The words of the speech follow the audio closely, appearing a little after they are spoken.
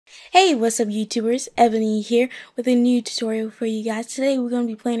Hey, what's up YouTubers? Ebony here with a new tutorial for you guys. Today we're going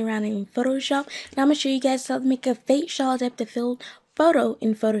to be playing around in Photoshop and I'm going to show you guys how to make a facial depth of field photo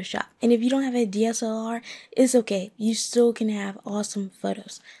in Photoshop. And if you don't have a DSLR, it's okay. You still can have awesome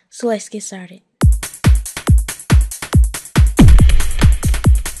photos. So let's get started.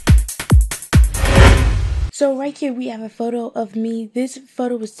 So right here we have a photo of me. This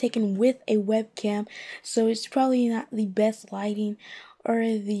photo was taken with a webcam, so it's probably not the best lighting or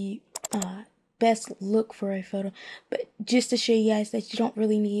the best look for a photo, but just to show you guys that you don't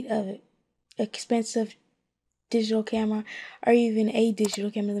really need a expensive digital camera or even a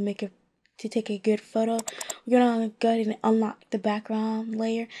digital camera to take a good photo. We're gonna go ahead and unlock the background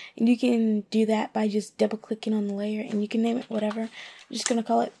layer, and you can do that by just double clicking on the layer, and you can name it whatever. I'm just gonna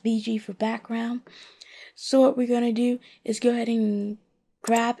call it BG for background. So what we're going to do is go ahead and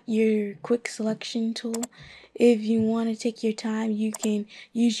grab your quick selection tool. If you want to take your time, you can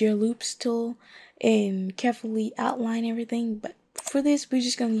use your loops tool and carefully outline everything. But for this, we're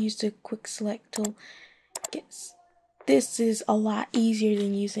just going to use the quick select tool. This is a lot easier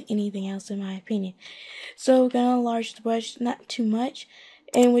than using anything else in my opinion. So we're going to enlarge the brush, not too much.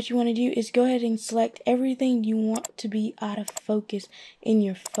 And what you want to do is go ahead and select everything you want to be out of focus in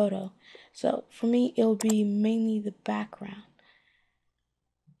your photo. So for me, it'll be mainly the background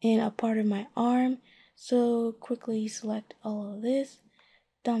and a part of my arm. So quickly select all of this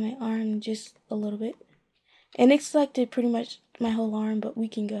down my arm just a little bit. And it selected pretty much my whole arm, but we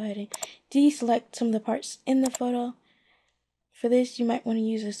can go ahead and deselect some of the parts in the photo. For this, you might want to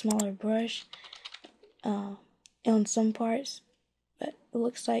use a smaller brush on some parts. But it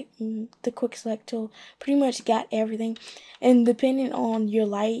looks like the quick select tool pretty much got everything. And depending on your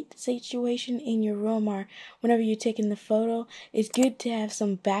light situation in your room or whenever you're taking the photo, it's good to have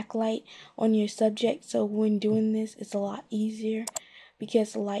some backlight on your subject. So when doing this, it's a lot easier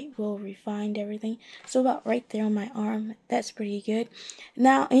because the light will refine everything. So about right there on my arm, that's pretty good.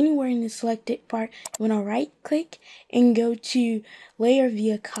 Now anywhere in the selected part, you want to right click and go to layer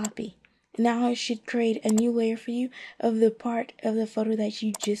via copy. Now it should create a new layer for you of the part of the photo that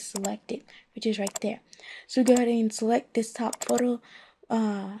you just selected, which is right there. So go ahead and select this top photo,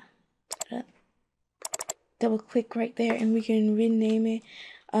 double click right there, and we can rename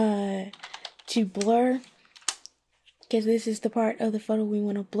it to blur, because this is the part of the photo we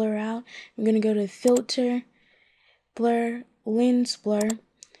want to blur out. I'm going to go to filter, blur, lens blur,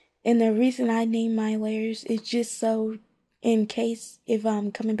 and the reason I name my layers is just so in case if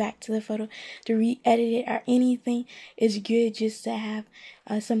I'm coming back to the photo to re-edit it or anything, it's good just to have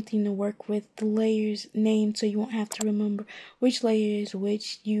something to work with, the layers named, so you won't have to remember which layer is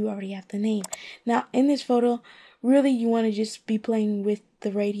which. You already have the name. Now in this photo, really you want to just be playing with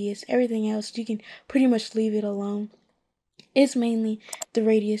the radius. Everything else you can pretty much leave it alone. It's mainly the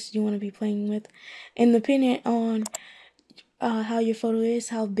radius you want to be playing with, and depending on how your photo is,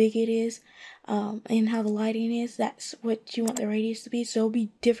 how big it is, and how the lighting is, that's what you want the radius to be. So it'll be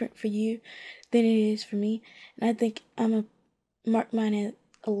different for you than it is for me. And I think I'm going to mark mine at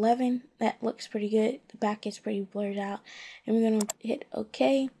 11. That looks pretty good. The back is pretty blurred out. And we're going to hit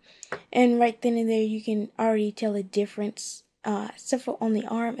OK. And right then and there, you can already tell the difference. Except for on the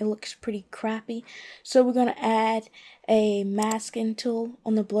arm, it looks pretty crappy. So we're going to add a masking tool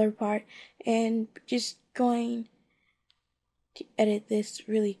on the blur part. And just going to edit this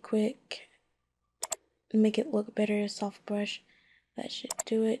really quick, make it look better. Soft brush, that should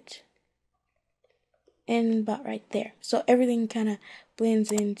do it. And about right there. So everything kind of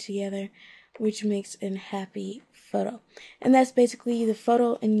blends in together, which makes a happy photo. And that's basically the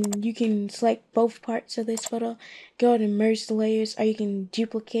photo, and you can select both parts of this photo, go ahead and merge the layers, or you can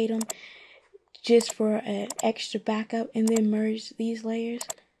duplicate them just for an extra backup and then merge these layers.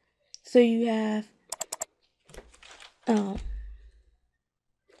 So you have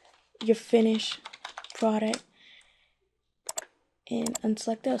your finished product and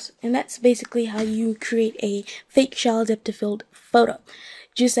unselect those. And that's basically how you create a fake shallow depth of field photo.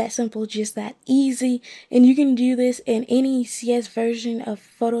 Just that simple, just that easy. And you can do this in any CS version of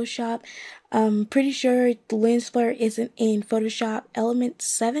Photoshop. I'm pretty sure the lens blur isn't in Photoshop Element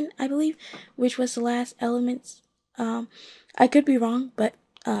 7, I believe, which was the last Elements. I could be wrong, but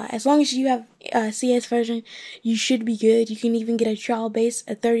as long as you have a CS version, you should be good. You can even get a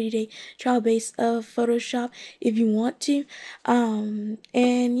 30-day trial base of Photoshop if you want to.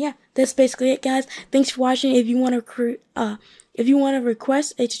 And yeah, that's basically it, guys. Thanks for watching. If you want to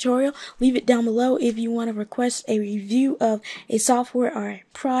request a tutorial, leave it down below. If you want to request a review of a software or a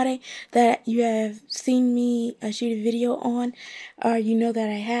product that you have seen me shoot a video on, or you know that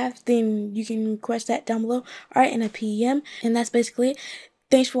I have, then you can request that down below or in a PM. And that's basically it.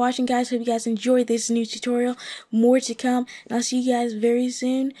 Thanks for watching, guys. Hope you guys enjoyed this new tutorial. More to come, and I'll see you guys very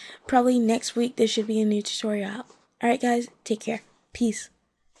soon. Probably next week there should be a new tutorial out. Alright guys, take care. Peace.